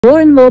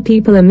More and more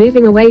people are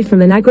moving away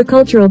from an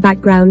agricultural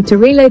background to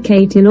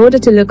relocate in order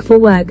to look for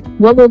work.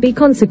 What will be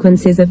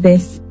consequences of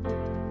this?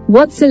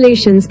 What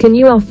solutions can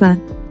you offer?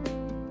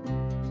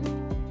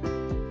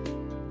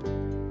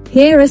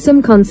 Here are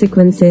some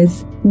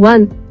consequences.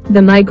 1.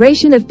 The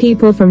migration of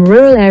people from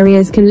rural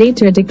areas can lead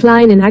to a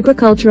decline in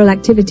agricultural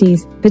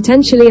activities,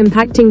 potentially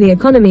impacting the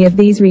economy of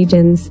these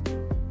regions.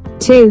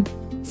 2.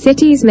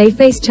 Cities may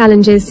face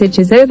challenges such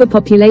as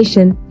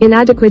overpopulation,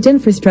 inadequate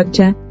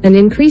infrastructure, and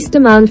increased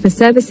demand for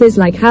services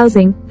like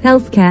housing,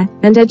 healthcare,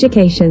 and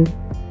education.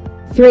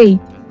 3.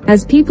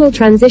 As people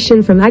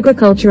transition from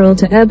agricultural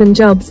to urban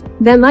jobs,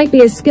 there might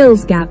be a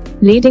skills gap,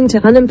 leading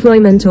to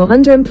unemployment or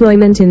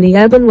underemployment in the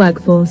urban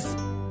workforce.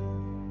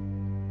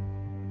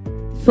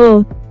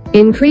 4.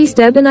 Increased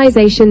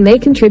urbanization may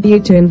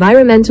contribute to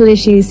environmental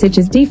issues such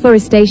as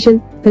deforestation,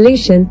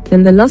 pollution,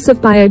 and the loss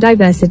of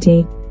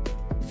biodiversity.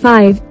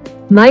 5.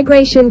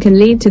 Migration can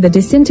lead to the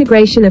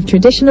disintegration of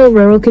traditional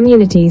rural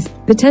communities,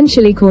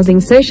 potentially causing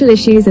social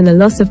issues and a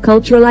loss of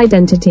cultural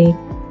identity.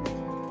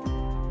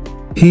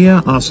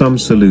 Here are some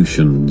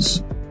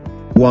solutions.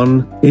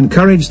 1.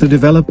 Encourage the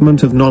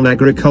development of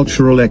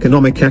non-agricultural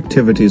economic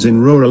activities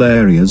in rural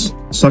areas,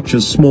 such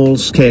as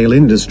small-scale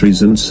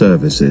industries and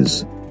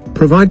services.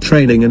 Provide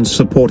training and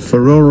support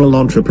for rural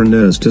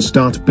entrepreneurs to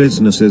start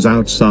businesses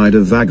outside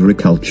of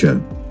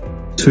agriculture.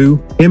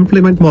 2.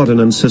 Implement modern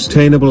and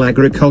sustainable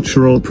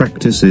agricultural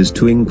practices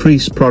to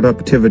increase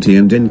productivity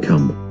and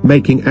income,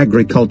 making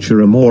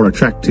agriculture a more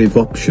attractive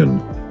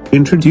option.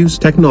 Introduce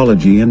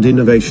technology and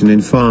innovation in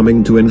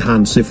farming to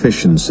enhance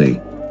efficiency.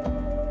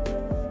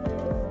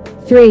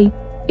 3.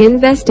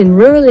 Invest in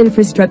rural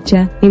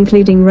infrastructure,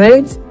 including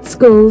roads,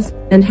 schools,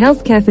 and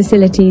healthcare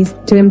facilities,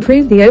 to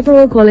improve the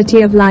overall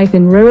quality of life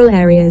in rural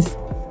areas.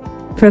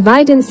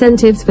 Provide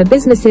incentives for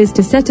businesses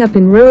to set up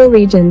in rural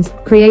regions,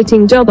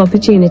 creating job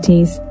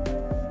opportunities.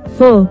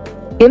 4.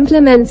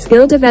 Implement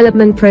skill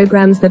development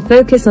programs that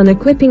focus on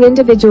equipping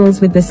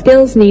individuals with the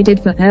skills needed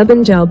for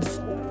urban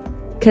jobs.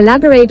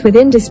 Collaborate with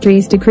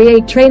industries to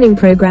create training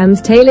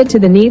programs tailored to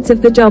the needs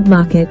of the job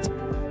market.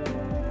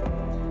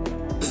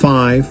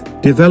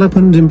 5. Develop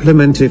and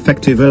implement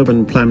effective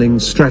urban planning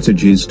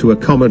strategies to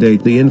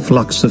accommodate the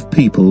influx of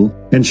people,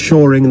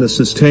 ensuring the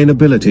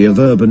sustainability of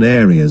urban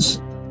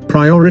areas.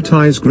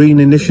 Prioritize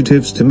green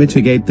initiatives to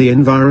mitigate the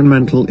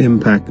environmental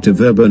impact of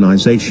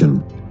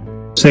urbanization.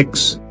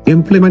 6.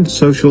 Implement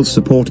social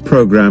support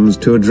programs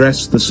to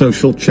address the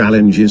social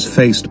challenges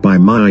faced by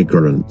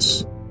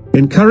migrants.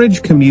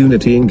 Encourage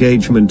community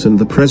engagement and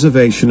the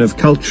preservation of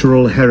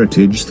cultural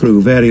heritage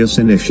through various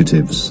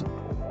initiatives.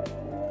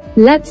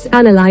 Let's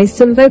analyze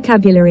some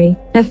vocabulary.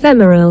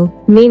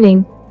 Ephemeral,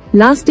 meaning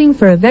lasting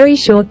for a very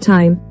short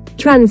time.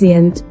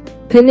 Transient.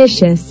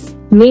 Pernicious,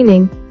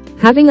 meaning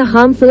having a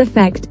harmful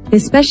effect,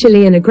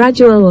 especially in a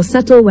gradual or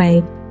subtle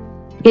way.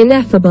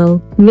 Ineffable,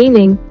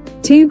 meaning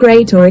too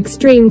great or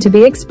extreme to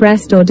be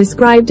expressed or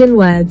described in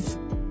words.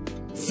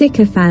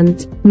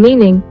 Sycophant,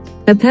 meaning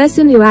a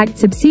person who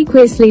acts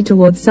obsequiously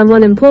towards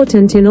someone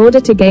important in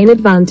order to gain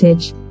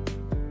advantage.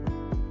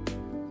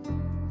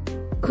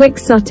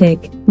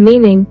 Quixotic,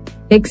 meaning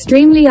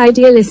extremely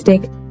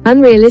idealistic,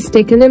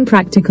 unrealistic and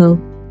impractical.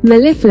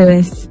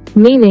 Mellifluous,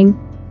 meaning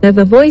of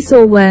a voice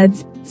or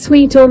words,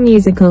 sweet or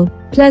musical,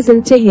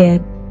 pleasant to hear.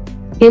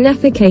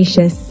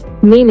 Inefficacious,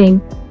 meaning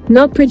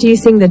not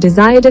producing the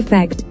desired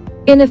effect,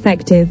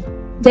 ineffective.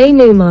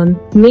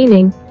 Denouement,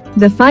 meaning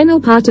the final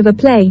part of a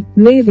play,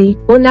 movie,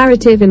 or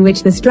narrative in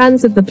which the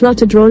strands of the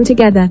plot are drawn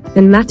together,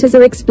 and matters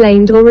are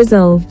explained or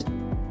resolved.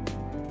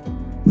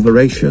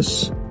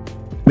 Voracious,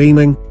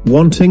 meaning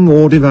wanting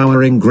or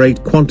devouring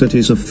great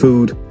quantities of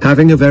food,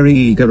 having a very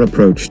eager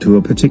approach to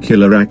a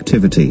particular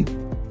activity.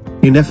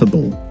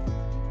 Ineffable,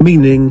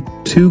 meaning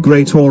too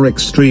great or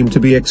extreme to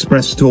be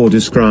expressed or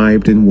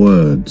described in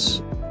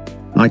words.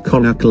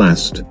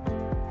 Iconoclast,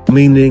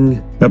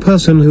 meaning a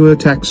person who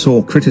attacks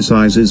or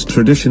criticizes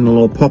traditional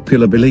or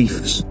popular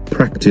beliefs,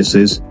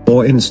 practices,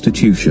 or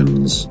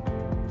institutions.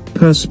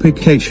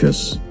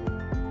 Perspicacious,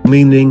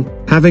 meaning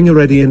having a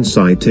ready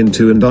insight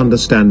into and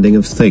understanding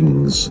of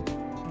things.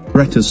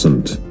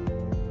 Reticent,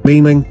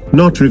 meaning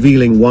not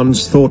revealing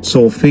one's thoughts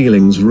or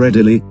feelings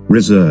readily.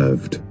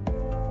 Reserved.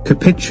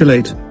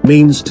 Capitulate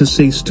means to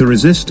cease to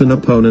resist an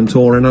opponent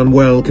or an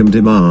unwelcome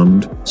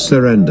demand.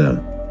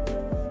 Surrender.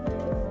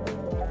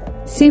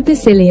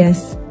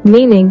 Supercilious,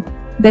 meaning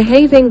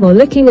behaving or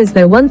looking as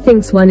though one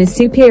thinks one is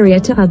superior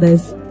to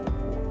others.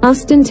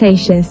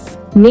 Ostentatious,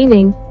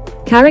 meaning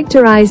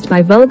characterized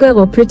by vulgar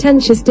or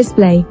pretentious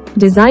display,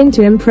 designed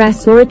to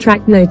impress or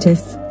attract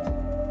notice.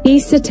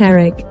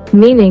 Esoteric,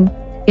 meaning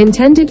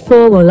intended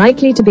for or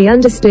likely to be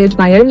understood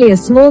by only a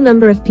small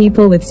number of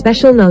people with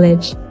special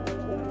knowledge.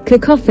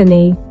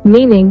 Cacophony,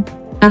 meaning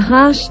a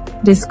harsh,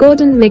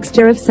 discordant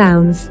mixture of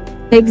sounds.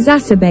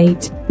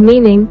 Exacerbate,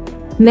 meaning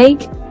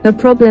make a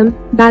problem,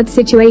 bad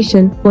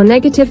situation, or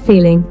negative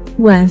feeling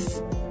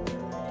worse.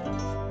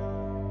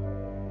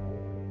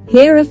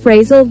 Here are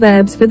phrasal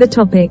verbs for the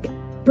topic.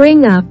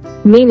 Bring up,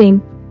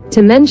 meaning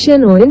to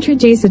mention or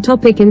introduce a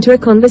topic into a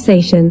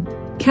conversation.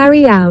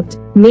 Carry out,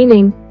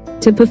 meaning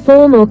to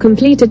perform or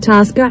complete a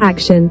task or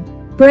action.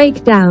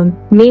 Break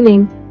down,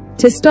 meaning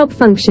to stop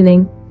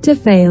functioning, to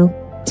fail.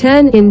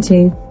 Turn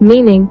into,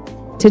 meaning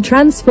to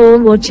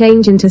transform or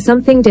change into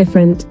something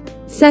different.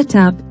 Set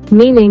up,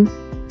 meaning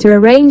to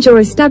arrange or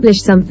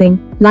establish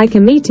something, like a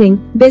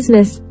meeting,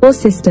 business, or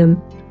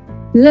system.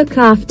 Look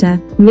after,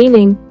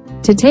 meaning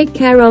to take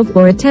care of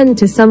or attend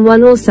to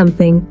someone or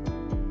something.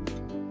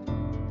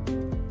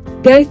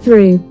 Go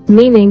through,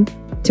 meaning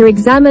to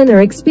examine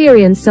or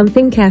experience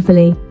something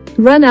carefully.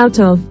 Run out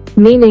of,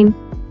 meaning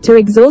to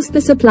exhaust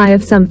the supply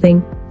of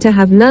something, to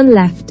have none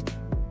left.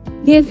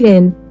 Give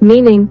in,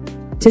 meaning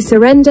to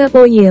surrender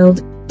or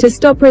yield, to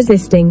stop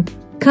resisting.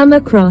 Come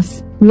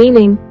across,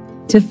 meaning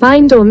to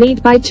find or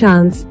meet by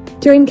chance,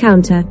 to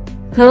encounter.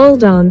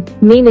 Hold on,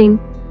 meaning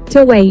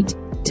to wait,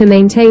 to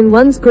maintain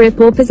one's grip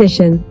or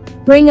position.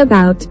 Bring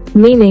about,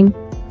 meaning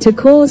to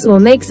cause or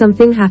make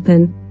something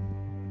happen.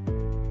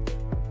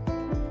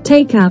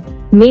 Take up,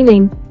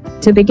 meaning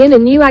to begin a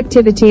new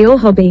activity or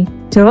hobby,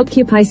 to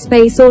occupy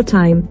space or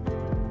time.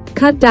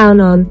 Cut down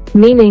on,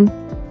 meaning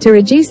to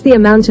reduce the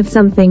amount of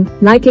something,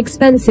 like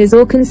expenses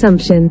or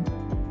consumption.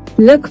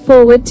 Look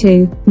forward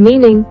to,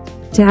 meaning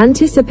to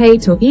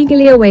anticipate or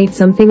eagerly await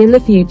something in the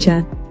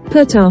future.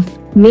 Put off,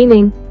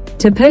 meaning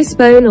to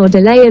postpone or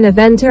delay an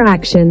event or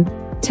action.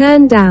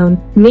 Turn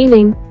down,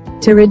 meaning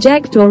to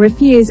reject or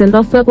refuse an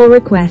offer or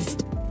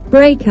request.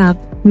 Break up,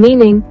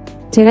 meaning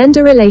to end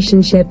a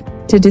relationship,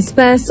 to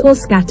disperse or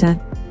scatter.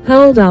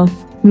 Hold off,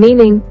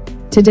 meaning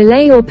to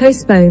delay or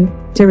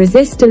postpone, to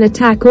resist an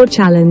attack or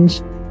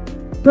challenge.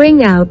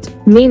 Bring out,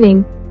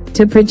 meaning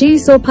to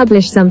produce or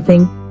publish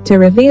something, to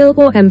reveal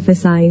or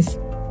emphasize.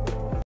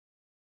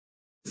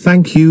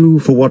 Thank you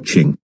for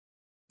watching.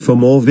 For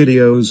more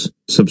videos,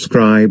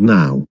 subscribe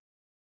now.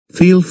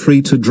 Feel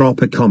free to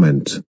drop a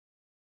comment.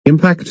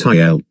 Impact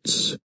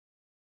IELTS.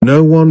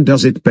 No one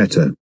does it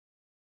better.